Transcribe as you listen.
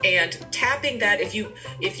And tapping that, if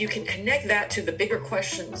you can connect that to the bigger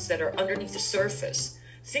questions that are underneath the surface,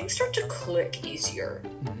 things start to click easier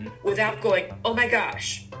without going, oh my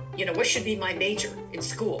gosh, what should be my major in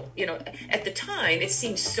school? At the time, it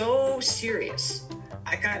seemed so serious.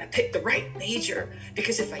 I gotta pick the right major,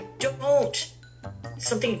 because if I don't,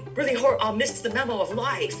 something really horrible, I'll miss the memo of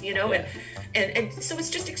life, and so it's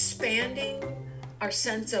just expanding our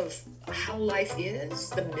sense of how life is,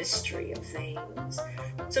 the mystery of things,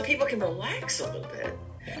 so people can relax a little bit.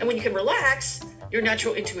 And when you can relax, your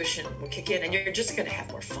natural intuition will kick in, and you're just going to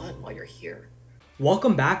have more fun while you're here.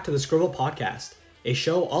 Welcome back to the Scribble podcast, a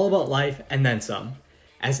show all about life and then some.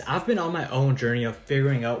 As I've been on my own journey of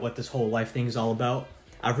figuring out what this whole life thing is all about,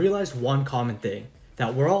 I've realized one common thing,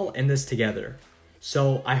 that we're all in this together.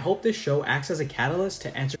 So I hope this show acts as a catalyst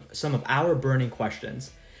to answer some of our burning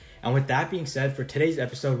questions. And with that being said, for today's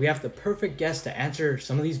episode, we have the perfect guest to answer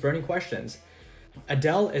some of these burning questions.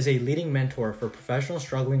 Adele is a leading mentor for professionals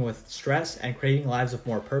struggling with stress and creating lives of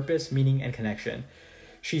more purpose, meaning, and connection.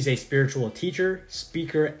 She's a spiritual teacher,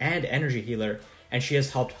 speaker, and energy healer, and she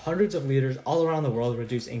has helped hundreds of leaders all around the world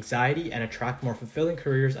reduce anxiety and attract more fulfilling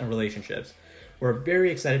careers and relationships. We're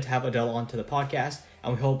very excited to have Adele onto the podcast,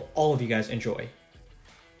 and we hope all of you guys enjoy.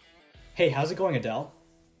 Hey, how's it going, Adele?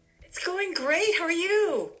 It's going great. How are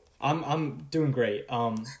you? I'm doing great.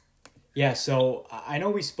 So I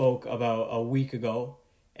know we spoke about a week ago,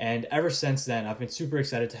 and ever since then, I've been super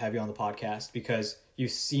excited to have you on the podcast because you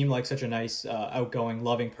seem like such a nice, outgoing,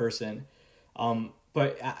 loving person.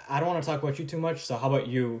 But I don't want to talk about you too much, so how about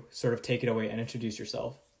you sort of take it away and introduce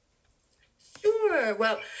yourself? Sure.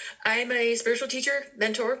 Well, I'm a spiritual teacher,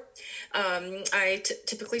 mentor. I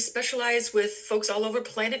typically specialize with folks all over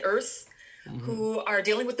planet Earth who are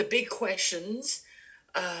dealing with the big questions,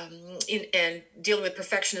 and dealing with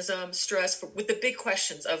perfectionism, stress, with the big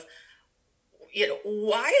questions of,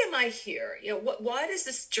 why am I here? What is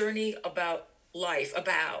this journey about life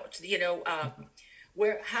about?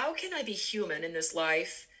 How can I be human in this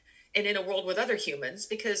life and in a world with other humans?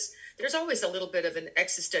 Because there's always a little bit of an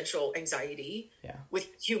existential anxiety with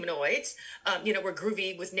humanoids. We're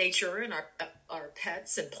groovy with nature and our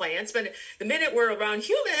pets and plants, but the minute we're around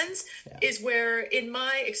humans is where, in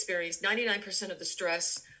my experience, 99% of the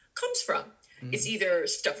stress comes from. It's either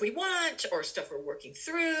stuff we want or stuff we're working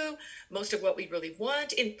through. Most of what we really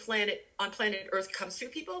want on planet Earth comes through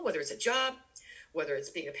people, whether it's a job, whether it's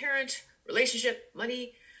being a parent, relationship,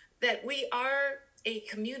 money, that we are a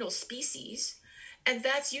communal species. And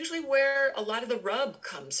that's usually where a lot of the rub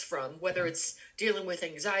comes from, whether it's dealing with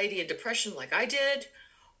anxiety and depression like I did,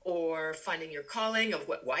 or finding your calling of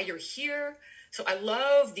why you're here. So I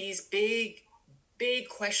love these big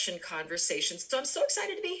question conversations. So I'm so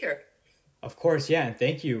excited to be here. Of course, yeah, and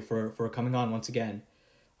thank you for coming on once again.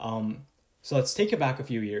 So let's take it back a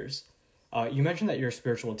few years. You mentioned that you're a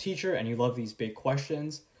spiritual teacher and you love these big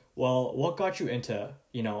questions. Well, what got you into,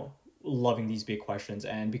 loving these big questions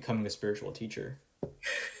and becoming a spiritual teacher?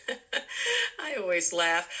 I always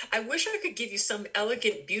laugh. I wish I could give you some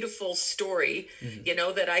elegant, beautiful story,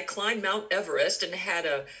 that I climbed Mount Everest and had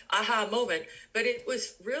a aha moment, but it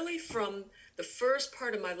was really from the first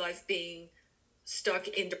part of my life being stuck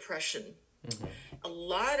in depression. A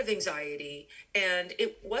lot of anxiety, and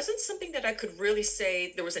it wasn't something that I could really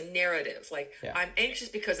say there was a narrative, like I'm anxious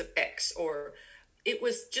because of X, or it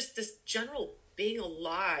was just this general being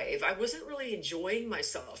alive. I wasn't really enjoying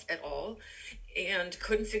myself at all and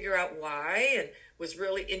couldn't figure out why, and was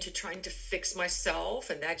really into trying to fix myself,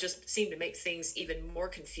 and that just seemed to make things even more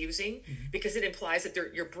confusing because it implies that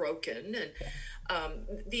you're broken. And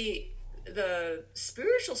the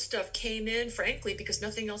spiritual stuff came in, frankly, because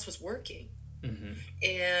nothing else was working.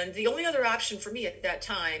 And the only other option for me at that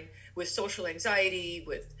time, with social anxiety,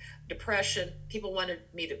 with depression, people wanted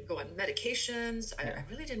me to go on medications. I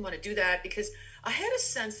really didn't want to do that because I had a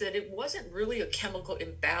sense that it wasn't really a chemical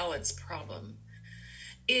imbalance problem.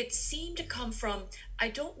 It seemed to come from, I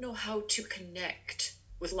don't know how to connect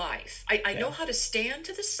with life. I know how to stand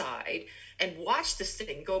to the side and watch this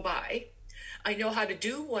thing go by. I know how to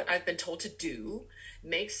do what I've been told to do,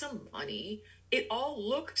 make some money. It all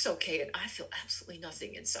looks okay, and I feel absolutely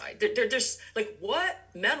nothing inside. There's like, what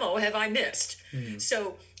memo have I missed?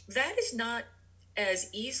 So that is not as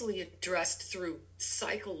easily addressed through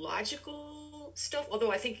psychological stuff,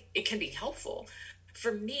 although I think it can be helpful.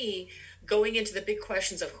 For me, going into the big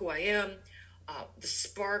questions of who I am, the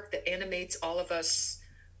spark that animates all of us,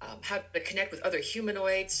 how to connect with other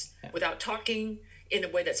humanoids without talking in a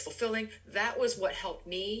way that's fulfilling, that was what helped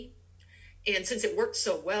me. And since it worked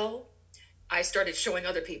so well, I started showing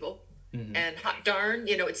other people And hot darn,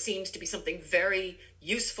 it seems to be something very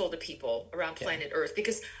useful to people around planet Earth,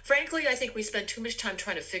 because frankly, I think we spend too much time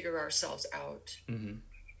trying to figure ourselves out.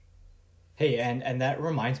 Hey, and that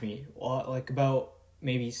reminds me, like about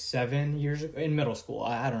maybe 7 years ago in middle school.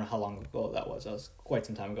 I don't know how long ago that was. That was quite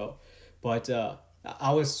some time ago. But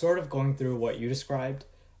I was sort of going through what you described.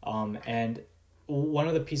 And one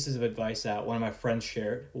of the pieces of advice that one of my friends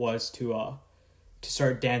shared was to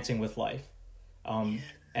start dancing with life.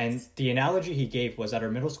 And the analogy he gave was at our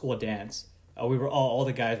middle school dance, we were all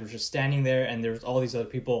the guys were just standing there, and there was all these other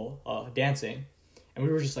people dancing. And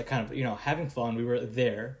we were just like kind of, having fun. We were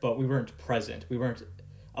there, but we weren't present. We weren't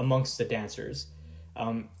amongst the dancers.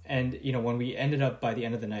 And, when we ended up by the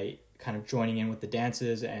end of the night kind of joining in with the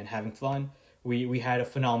dances and having fun, we had a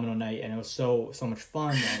phenomenal night, and it was so much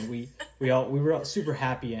fun. And we were all super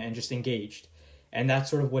happy and just engaged. And that's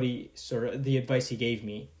sort of what the advice he gave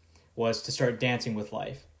me was to start dancing with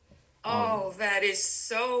life. That is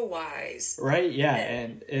so wise. Right? Yeah.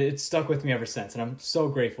 And it stuck with me ever since. And I'm so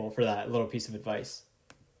grateful for that little piece of advice.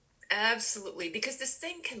 Absolutely. Because this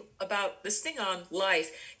thing on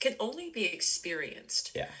life can only be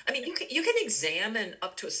experienced. Yeah. I mean, you can examine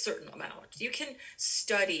up to a certain amount. You can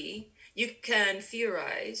study, you can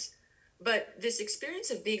theorize, but this experience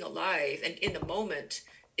of being alive and in the moment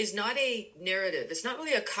is not a narrative. It's not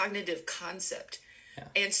really a cognitive concept. Yeah.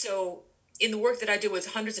 And so in the work that I do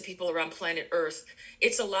with hundreds of people around planet Earth,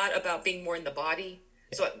 it's a lot about being more in the body.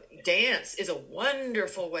 Yeah. So dance is a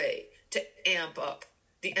wonderful way to amp up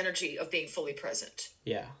the energy of being fully present.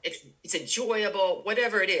 Yeah. It's enjoyable,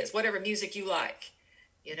 whatever it is, whatever music you like,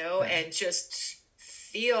 Right. And just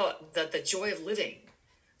feel the joy of living.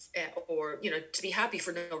 Or, to be happy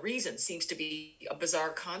for no reason seems to be a bizarre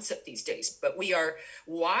concept these days. But we are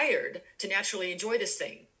wired to naturally enjoy this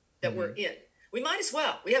thing that we're in. We might as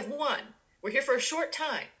well. We have one. We're here for a short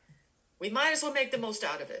time. We might as well make the most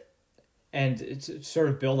out of it. And to sort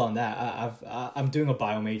of build on that, I'm doing a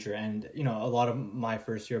bio major, and a lot of my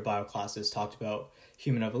first year bio classes talked about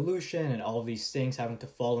human evolution and all of these things having to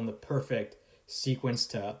fall in the perfect sequence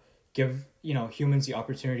to give humans the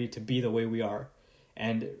opportunity to be the way we are.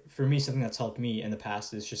 And for me, something that's helped me in the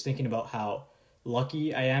past is just thinking about how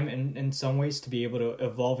lucky I am in some ways to be able to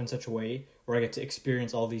evolve in such a way where I get to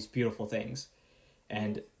experience all these beautiful things.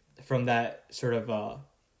 And from that sort of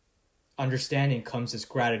understanding comes this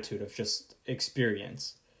gratitude of just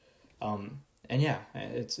experience. And yeah,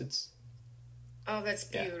 it's Oh, that's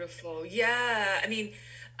beautiful. Yeah. I mean,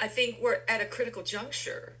 I think we're at a critical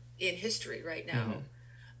juncture in history right now.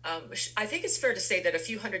 I think it's fair to say that a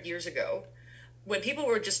few hundred years ago, when people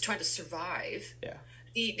were just trying to survive,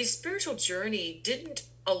 the spiritual journey didn't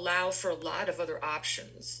allow for a lot of other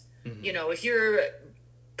options. If you're a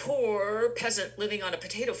poor peasant living on a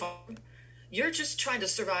potato farm, you're just trying to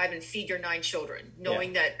survive and feed your 9 children,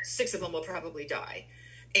 knowing that 6 of them will probably die.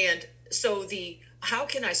 And so how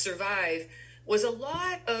can I survive was a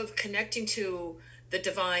lot of connecting to the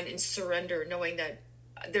divine and surrender, knowing that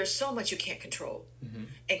there's so much you can't control.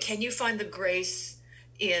 And can you find the grace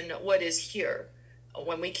in what is here?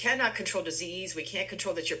 When we cannot control disease, we can't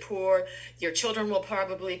control that you're poor, your children will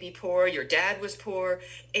probably be poor, your dad was poor,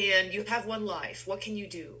 and you have one life. What can you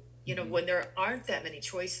do? When there aren't that many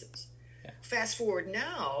choices. Fast forward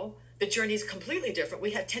now, the journey is completely different.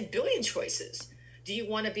 We have 10 billion choices. Do you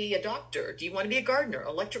want to be a doctor? Do you want to be a gardener,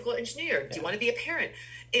 electrical engineer? Do you want to be a parent?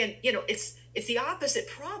 And, it's the opposite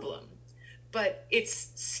problem, but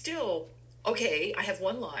it's still, okay, I have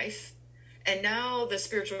one life. And now the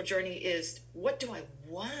spiritual journey is, what do I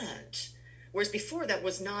want? Whereas before that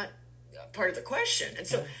was not part of the question. And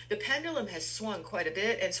so the pendulum has swung quite a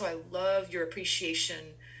bit. And so I love your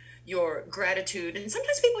appreciation, your gratitude. And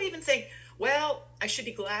sometimes people even think, well, I should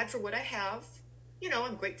be glad for what I have.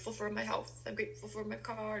 I'm grateful for my health. I'm grateful for my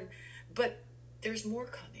car. But there's more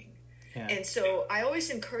coming. Yeah. And so I always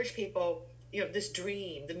encourage people, this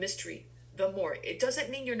dream, the mystery, the more. It doesn't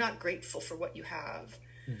mean you're not grateful for what you have.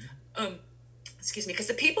 Excuse me, because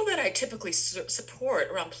the people that I typically support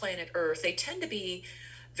around planet Earth, they tend to be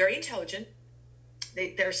very intelligent.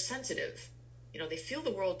 They're sensitive. They feel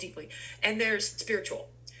the world deeply, and they're spiritual.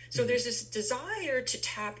 So there's this desire to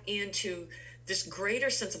tap into this greater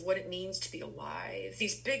sense of what it means to be alive,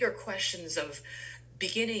 these bigger questions of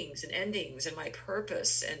beginnings and endings and my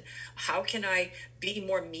purpose, and how can I be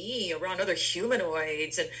more me around other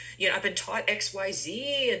humanoids, and I've been taught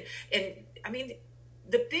XYZ, and I mean,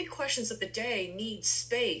 the big questions of the day need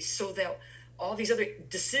space so that all these other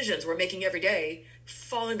decisions we're making every day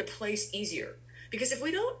fall into place easier. Because if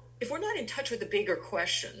we're not in touch with the bigger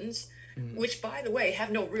questions, which by the way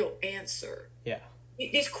have no real answer.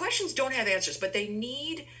 These questions don't have answers, but they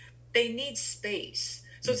need they need space.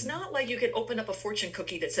 So it's not like you can open up a fortune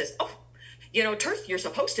cookie that says, oh, Turf, you're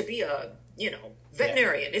supposed to be a,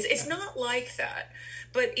 veterinarian. It's not like that.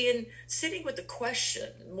 But in sitting with the question,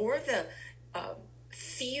 more of the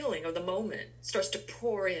feeling of the moment starts to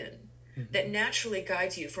pour in that naturally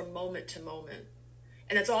guides you from moment to moment.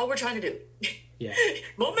 And that's all we're trying to do. Yeah.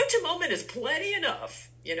 Moment to moment is plenty enough,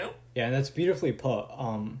 Yeah, and that's beautifully put.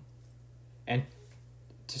 And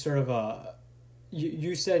to sort of,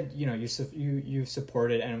 you said, you've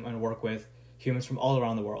supported and work with humans from all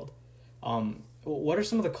around the world. What are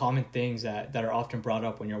some of the common things that are often brought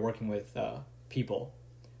up when you're working with people?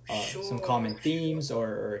 Sure. Some common themes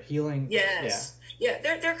or healing? Yes. Yeah,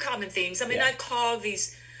 they're common themes. I mean, I'd call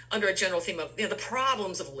these under a general theme of the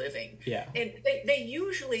problems of living. Yeah. And they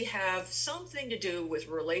usually have something to do with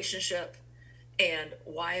relationship and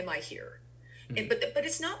why am I here? And, but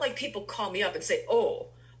it's not like people call me up and say, oh,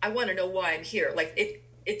 I want to know why I'm here. Like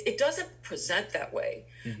it doesn't present that way,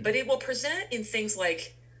 but it will present in things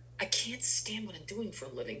like, I can't stand what I'm doing for a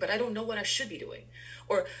living, but I don't know what I should be doing.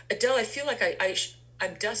 Or, Adele, I feel like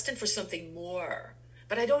I'm destined for something more,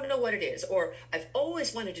 but I don't know what it is. Or I've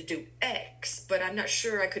always wanted to do X, but I'm not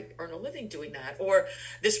sure I could earn a living doing that. Or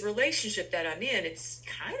this relationship that I'm in, it's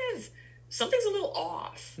kind of, something's a little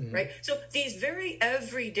off, right? So these very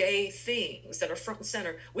everyday things that are front and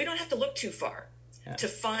center, we don't have to look too far to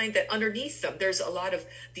find that underneath them, there's a lot of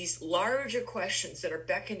these larger questions that are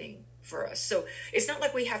beckoning for us. So it's not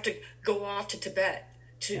like we have to go off to Tibet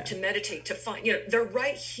to meditate, to find, they're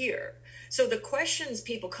right here. So the questions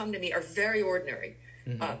people come to me are very ordinary,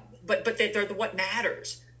 but they're what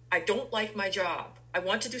matters. I don't like my job. I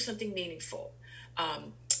want to do something meaningful.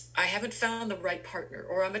 I haven't found the right partner,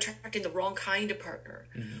 or I'm attracting the wrong kind of partner,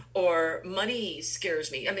 or money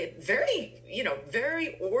scares me. I mean,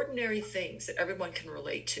 very ordinary things that everyone can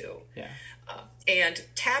relate to. Yeah. And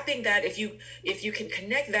tapping that, if you can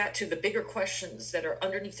connect that to the bigger questions that are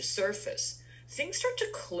underneath the surface, things start to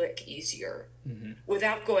click easier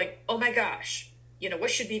without going, oh my gosh,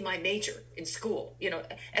 what should be my major in school?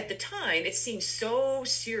 At the time, it seemed so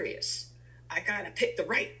serious. I got to pick the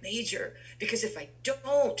right major, because if I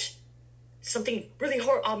don't, something really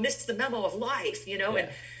horrible, I'll miss the memo of life,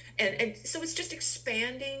 and so it's just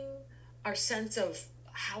expanding our sense of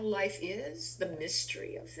how life is, the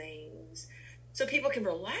mystery of things, so people can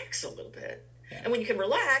relax a little bit. Yeah. And when you can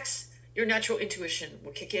relax, your natural intuition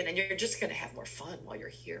will kick in, and you're just going to have more fun while you're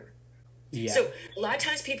here. Yeah. So a lot of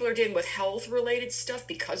times people are dealing with health-related stuff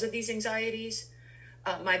because of these anxieties.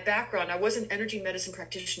 My background, I was an energy medicine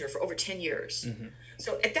practitioner for over 10 years.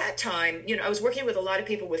 So at that time, I was working with a lot of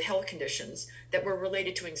people with health conditions that were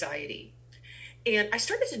related to anxiety. And I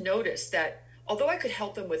started to notice that although I could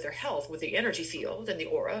help them with their health, with the energy field and the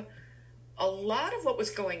aura, a lot of what was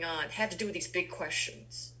going on had to do with these big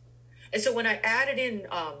questions. And so when I added in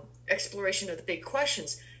exploration of the big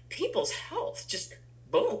questions, people's health just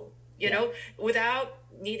boom, without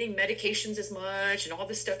needing medications as much and all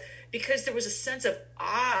this stuff, because there was a sense of,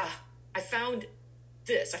 I found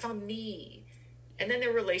this, I found me. And then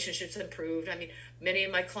their relationships improved. I mean, many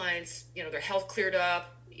of my clients, their health cleared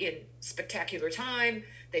up in spectacular time.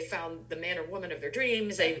 They found the man or woman of their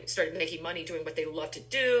dreams. They started making money doing what they love to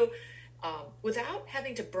do, without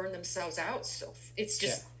having to burn themselves out. So it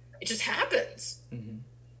just happens.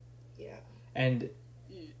 Yeah. And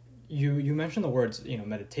you mentioned the words,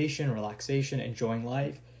 meditation, relaxation, enjoying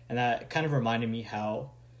life. And that kind of reminded me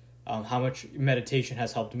how much meditation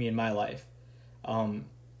has helped me in my life.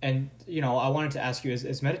 And I wanted to ask you,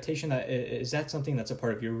 is meditation, is that something that's a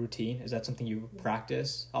part of your routine? Is that something you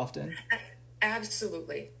practice often?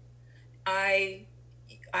 Absolutely. I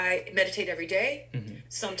meditate every day,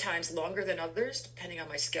 sometimes longer than others, depending on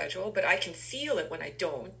my schedule, but I can feel it when I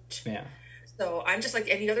don't. Yeah. So I'm just like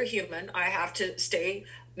any other human. I have to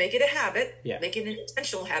make it a habit, make it an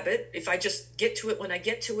intentional habit. If I just get to it when I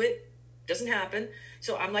get to it, doesn't happen.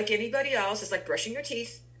 So I'm like anybody else. It's like brushing your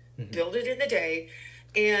teeth, build it in the day.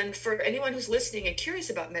 And for anyone who's listening and curious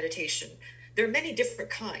about meditation, there are many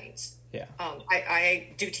different kinds. Yeah. I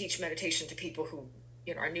do teach meditation to people who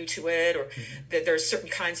are new to it, or that there's certain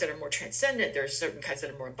kinds that are more transcendent. There's certain kinds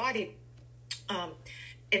that are more embodied.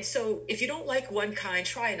 And so if you don't like one kind,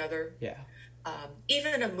 try another. Yeah.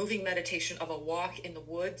 Even a moving meditation of a walk in the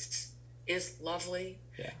woods is lovely.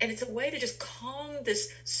 Yeah. And it's a way to just calm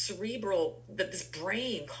this cerebral, this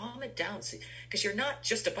brain, calm it down, because you're not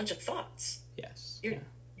just a bunch of thoughts. Yes.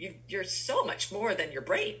 You're so much more than your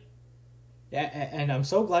brain. Yeah, and I'm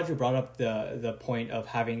so glad you brought up the point of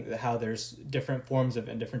how there's different forms of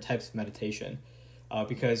and different types of meditation,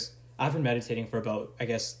 because I've been meditating for about, I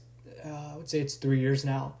guess, I would say it's 3 years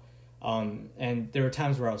now. And there were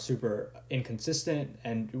times where I was super inconsistent,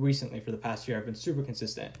 and recently for the past year I've been super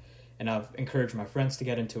consistent, and I've encouraged my friends to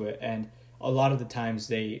get into it, and a lot of the times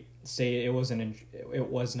they say it was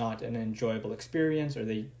not an enjoyable experience, or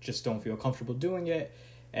they just don't feel comfortable doing it.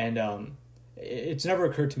 And it's never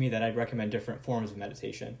occurred to me that I'd recommend different forms of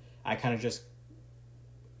meditation. I kind of just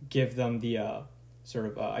give them the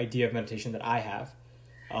idea of meditation that I have.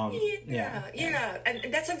 And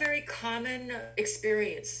that's a very common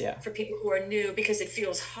experience for people who are new, because it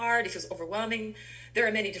feels hard, it feels overwhelming. There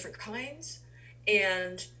are many different kinds,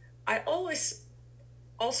 and I always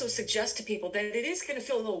also suggest to people that it is going to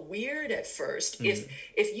feel a little weird at first.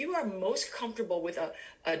 If you are most comfortable with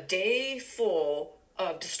a day full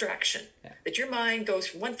of distraction, that your mind goes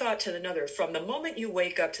from one thought to another, from the moment you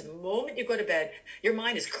wake up to the moment you go to bed, your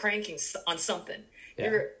mind is cranking on something.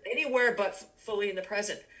 You're anywhere but fully in the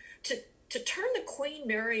present. To turn the Queen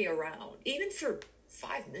Mary around, even for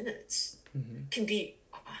 5 minutes, can be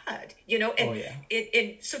odd,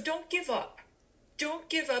 and so don't give up. Don't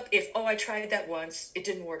give up if, I tried that once, it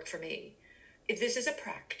didn't work for me. If this is a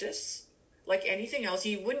practice, like anything else,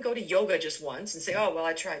 you wouldn't go to yoga just once and say,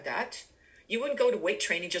 I tried that. You wouldn't go to weight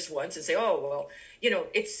training just once and say,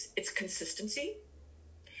 it's consistency.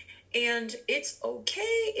 And it's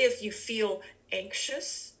okay if you feel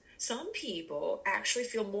anxious. Some people actually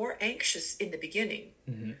feel more anxious in the beginning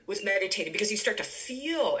with meditating, because you start to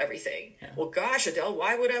feel everything. Well, gosh, Adele,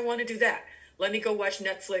 why would I want to do that? Let me go watch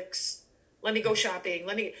Netflix. Let me go shopping.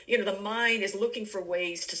 The mind is looking for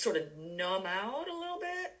ways to sort of numb out a little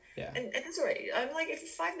bit. Yeah. And that's all right. I'm like, if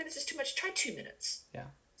 5 minutes is too much, try 2 minutes. Yeah.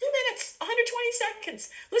 2 minutes, 120 seconds.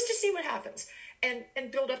 Let's just see what happens.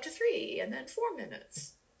 And build up to 3 and then 4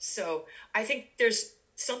 minutes. So I think there's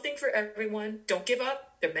something for everyone. Don't give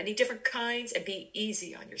up. There are many different kinds, and be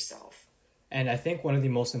easy on yourself. And I think one of the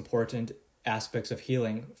most important aspects of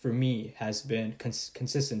healing for me has been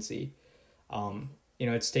consistency.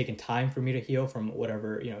 It's taken time for me to heal from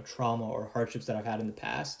whatever, trauma or hardships that I've had in the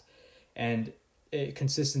past. And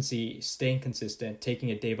consistency, staying consistent, taking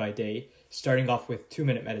it day by day, starting off with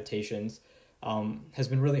 2-minute meditations has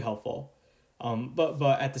been really helpful.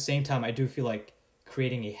 But at the same time, I do feel like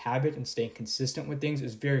creating a habit and staying consistent with things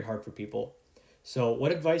is very hard for people. So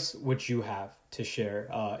what advice would you have to share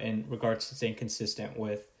in regards to staying consistent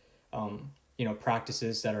with,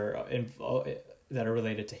 practices that are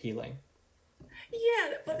related to healing?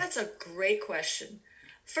 Yeah, well, that's a great question.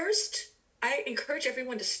 First, I encourage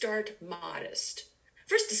everyone to start modest.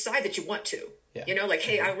 First, decide that you want to. Yeah.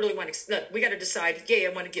 Hey, I really want to, we got to decide,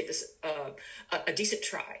 I want to give this a decent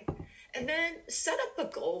try. And then set up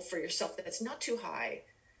a goal for yourself that's not too high.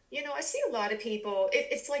 I see a lot of people,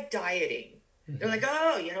 it's like dieting. They're like,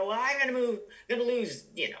 I'm going to lose,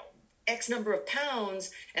 X number of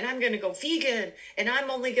pounds, and I'm going to go vegan, and I'm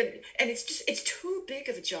only going to, and it's too big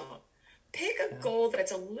of a jump. Pick a goal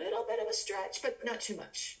that's a little bit of a stretch, but not too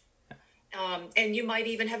much. And you might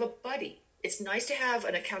even have a buddy. It's nice to have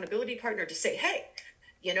an accountability partner to say, hey,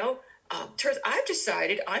 Terth, I've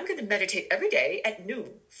decided I'm going to meditate every day at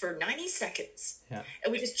noon for 90 seconds. Yeah.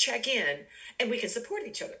 And we just check in, and we can support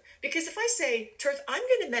each other. Because if I say, Terth, I'm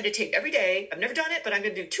going to meditate every day, I've never done it, but I'm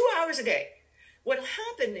going to do 2 hours a day. What'll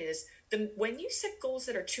happen is when you set goals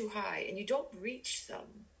that are too high and you don't reach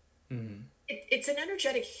them, it's an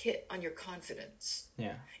energetic hit on your confidence.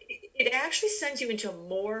 Yeah. It actually sends you into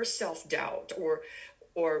more self-doubt, or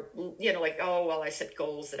I set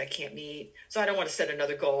goals that I can't meet, so I don't want to set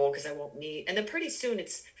another goal because I won't meet. And then pretty soon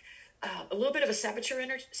it's a little bit of a saboteur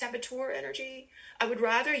energy. I would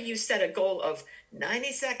rather you set a goal of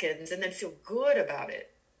 90 seconds and then feel good about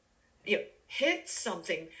it. Hit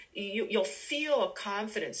something, you'll feel a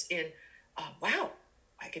confidence in, wow,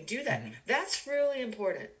 I can do that. That's really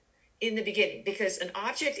important in the beginning, because an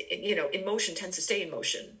object, in motion tends to stay in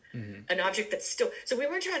motion. An object that's still, so we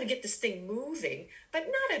were trying to get this thing moving, but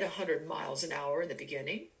not at 100 miles an hour in the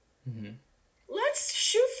beginning. Let's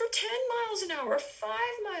shoot for 10 miles an hour, 5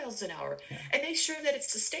 miles an hour, and make sure that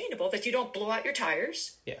it's sustainable, that you don't blow out your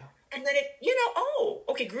tires. Yeah. And then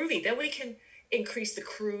okay, groovy. Then we can increase the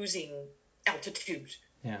cruising altitude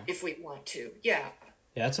if we want to. Yeah.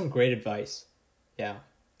 Yeah, that's some great advice. Yeah.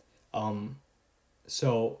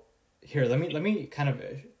 So here, let me kind of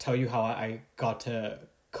tell you how I got to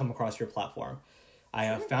come across your platform.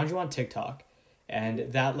 I found you on TikTok,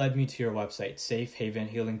 and that led me to your website,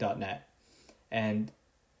 safehavenhealing.net. And,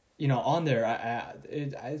 on there,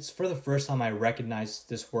 it's for the first time I recognized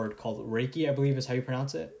this word called Reiki, I believe is how you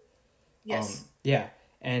pronounce it. Yes. Yeah.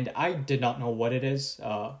 And I did not know what it is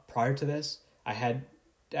prior to this. And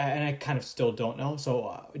I kind of still don't know. So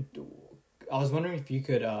I was wondering if you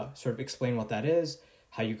could sort of explain what that is,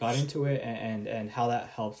 how you got into it, and how that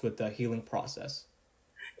helps with the healing process.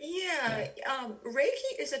 Yeah,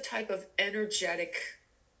 Reiki is a type of energetic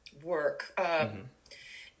work.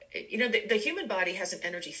 The human body has an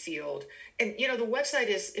energy field, and the website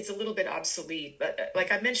it's a little bit obsolete, but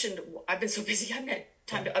like I mentioned, I've been so busy I haven't had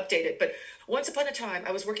time to update it. But once upon a time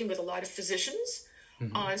I was working with a lot of physicians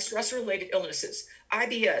on stress related illnesses,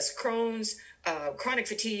 IBS, Crohn's, chronic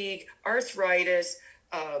fatigue, arthritis,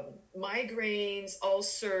 migraines,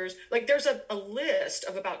 ulcers. Like there's a list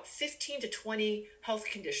of about 15 to 20 health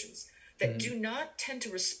conditions that do not tend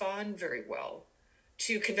to respond very well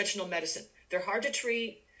to conventional medicine. They're hard to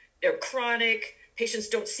treat. They're chronic. Patients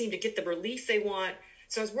don't seem to get the relief they want.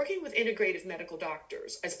 So I was working with integrative medical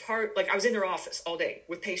doctors like I was in their office all day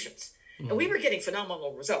with patients. And we were getting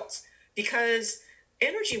phenomenal results because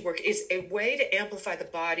energy work is a way to amplify the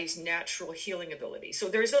body's natural healing ability. So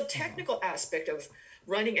there's a technical aspect of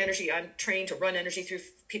running energy. I'm trained to run energy through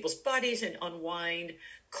people's bodies and unwind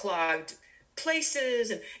clogged places.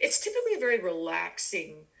 And it's typically a very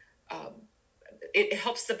relaxing, it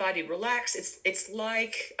helps the body relax. It's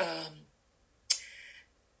like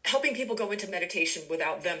helping people go into meditation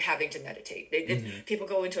without them having to meditate. People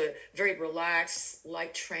go into a very relaxed,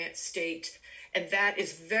 light trance state, and that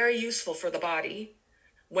is very useful for the body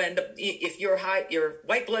when if your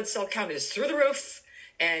white blood cell count is through the roof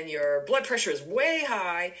and your blood pressure is way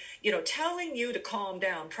high. Telling you to calm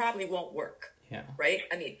down probably won't work. Yeah. Right.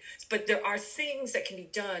 I mean, but there are things that can be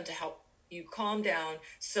done to help you calm down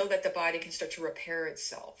so that the body can start to repair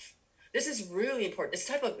itself. This is really important. It's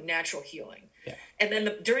a type of natural healing. Yeah. And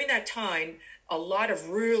then during that time, a lot of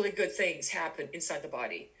really good things happen inside the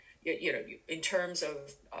body. In terms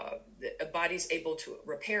of the body's able to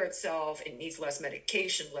repair itself. It needs less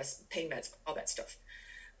medication, less pain meds, all that stuff.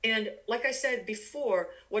 And like I said before,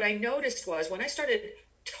 what I noticed was when I started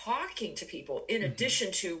talking to people, in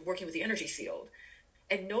addition to working with the energy field,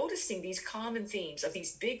 and noticing these common themes of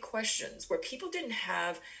these big questions where people didn't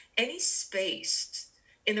have any space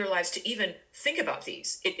in their lives to even think about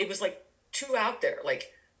these. It was like too out there,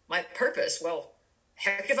 like my purpose. Well,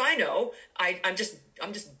 heck if I know. I'm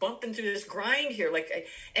just bumping through this grind here.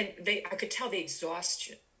 I could tell the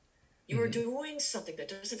exhaustion. You are doing something that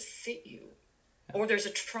doesn't fit you, or there's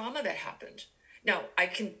a trauma that happened. Now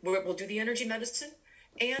we'll do the energy medicine,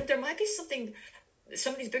 and there might be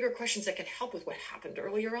some of these bigger questions that can help with what happened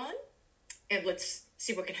earlier on, and let's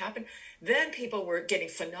see what can happen. Then people were getting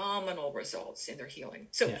phenomenal results in their healing.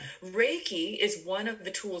 So Reiki is one of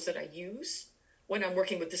the tools that I use when I'm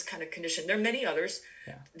working with this kind of condition. There are many others.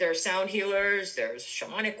 Yeah. There are sound healers, there's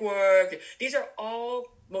shamanic work. These are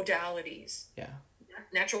all modalities. Yeah.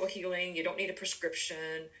 Natural healing. You don't need a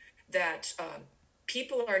prescription that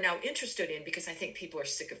people are now interested in because I think people are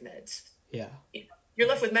sick of meds. Yeah. You're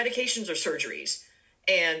left with medications or surgeries.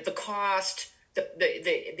 And the cost, the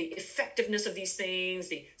effectiveness of these things,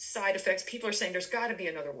 the side effects, people are saying there's got to be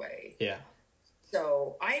another way. Yeah.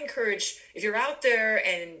 So I encourage, if you're out there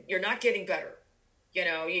and you're not getting better,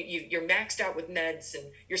 you're maxed out with meds and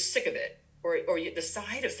you're sick of it, or the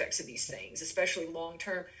side effects of these things, especially long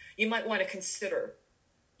term, you might want to consider,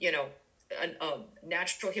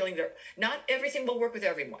 natural healing. Not everything will work with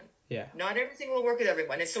everyone. Yeah. Not everything will work with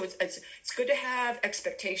everyone, and so it's good to have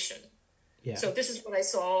expectation. Yeah. So this is what I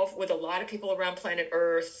solve with a lot of people around planet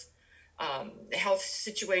Earth, the health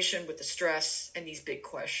situation with the stress and these big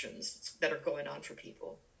questions that are going on for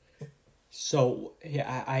people. So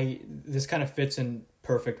yeah, this kind of fits in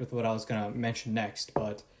perfect with what I was going to mention next.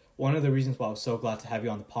 But one of the reasons why I was so glad to have you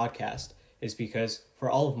on the podcast is because for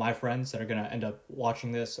all of my friends that are going to end up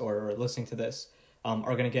watching this or listening to this,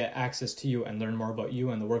 are going to get access to you and learn more about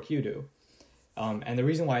you and the work you do. And the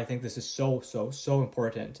reason why I think this is so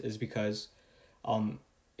important is because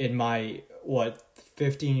in my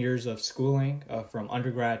 15 years of schooling, from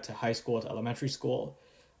undergrad to high school to elementary school,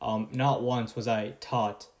 not once was I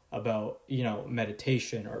taught about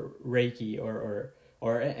meditation or Reiki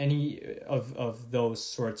or any of those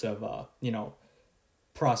sorts of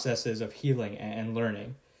processes of healing and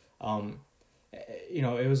learning.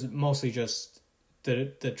 It was mostly just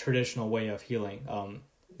the traditional way of healing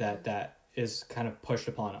that is kind of pushed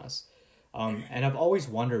upon us. And I've always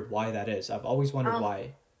wondered why that is. I've always wondered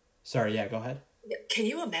why. Sorry, yeah, go ahead. Can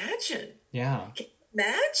you imagine? Yeah.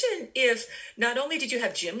 Imagine if not only did you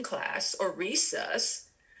have gym class or recess,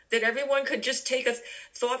 that everyone could just take a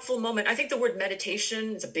thoughtful moment. I think the word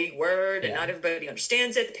meditation is a big word, and not everybody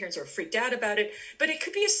understands it. The parents are freaked out about it. But it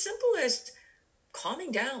could be as simple as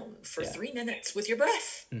calming down for 3 minutes with your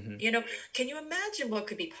breath. Mm-hmm. Can you imagine what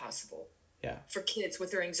could be possible? Yeah. For kids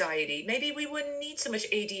with their anxiety? Maybe we wouldn't need so much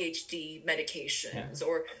ADHD medications,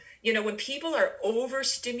 or When people are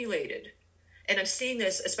overstimulated, and I'm seeing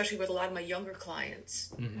this especially with a lot of my younger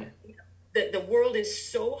clients, the world is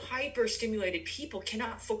so hyper stimulated, people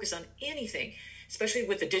cannot focus on anything, especially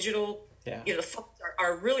with the digital, the phones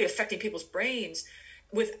are really affecting people's brains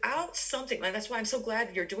without something. And that's why I'm so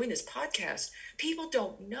glad you're doing this podcast. People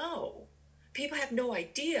don't know. People have no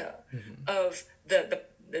idea of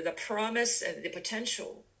the promise and the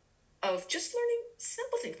potential of just learning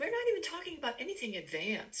simple things. We're not even talking about anything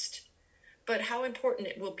advanced, but how important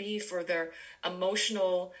it will be for their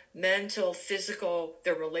emotional, mental, physical,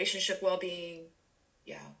 their relationship well-being.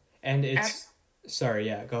 Yeah. And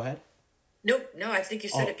sorry, go ahead. No, I think you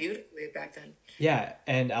said it beautifully back then. Yeah,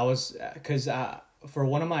 and I was, because for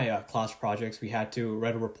one of my class projects, we had to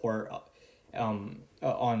write a report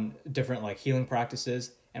on different like healing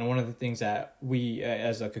practices, and one of the things that we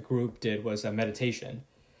as like a group did was a meditation.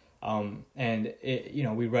 And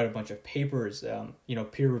we read a bunch of papers,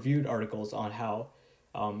 peer-reviewed articles on how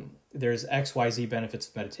there's XYZ benefits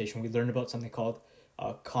of meditation. We learned about something called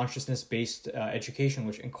consciousness-based education,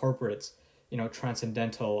 which incorporates,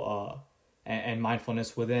 transcendental and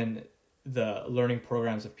mindfulness within the learning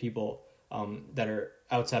programs of people that are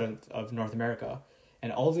outside of North America.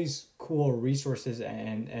 And all these cool resources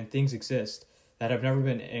and things exist that have never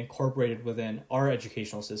been incorporated within our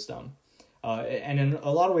educational system. And in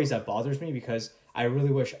a lot of ways that bothers me, because I really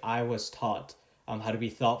wish I was taught how to be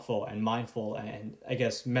thoughtful and mindful and, I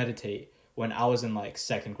guess, meditate when I was in like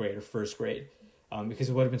second grade or first grade, because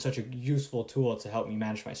it would have been such a useful tool to help me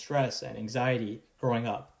manage my stress and anxiety growing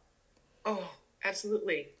up. Oh,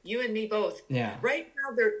 absolutely. You and me both. Yeah. Right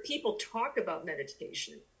now, people talk about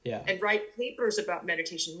meditation. Yeah. And write papers about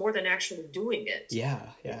meditation more than actually doing it. Yeah.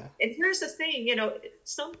 And here's the thing,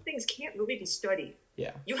 some things can't really be studied.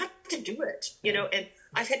 Yeah. You have to do it, and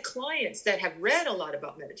I've had clients that have read a lot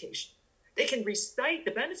about meditation. They can recite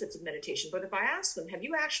the benefits of meditation, but if I ask them, have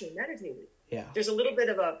you actually meditated? Yeah. There's a little bit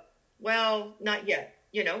of well, not yet,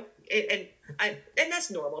 and that's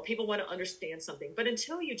normal. People want to understand something, but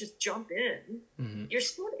until you just jump in, you're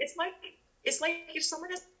still, it's like if someone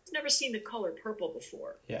has never seen the color purple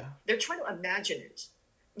before. Yeah. They're trying to imagine it,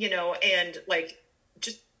 and like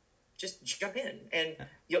just jump in, and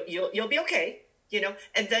you'll be okay,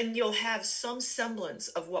 and then you'll have some semblance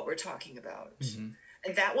of what we're talking about.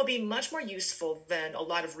 And that will be much more useful than a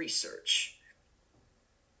lot of research.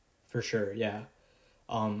 For sure, yeah.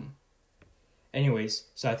 Anyways,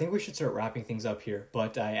 so I think we should start wrapping things up here,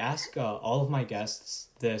 but I ask all of my guests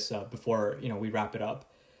this before, we wrap it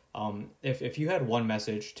up. If you had one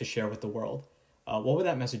message to share with the world, what would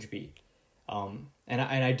that message be? And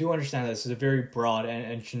I do understand that this is a very broad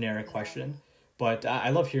and generic question, but I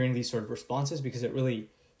love hearing these sort of responses, because it really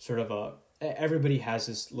sort of everybody has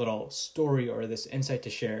this little story or this insight to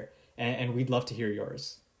share, and we'd love to hear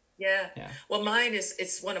yours. Yeah. Well, mine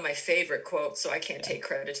it's one of my favorite quotes, so I can't take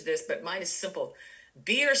credit to this, but mine is simple.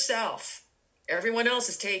 Be yourself. Everyone else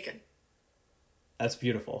is taken. That's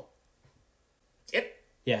beautiful. Yep.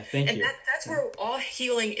 Yeah, thank you. And that's where all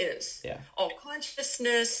healing is. Yeah. All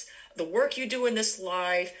consciousness, the work you do in this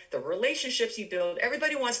life, the relationships you build,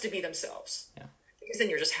 everybody wants to be themselves. Yeah. Because then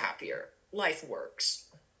you're just happier. Life works.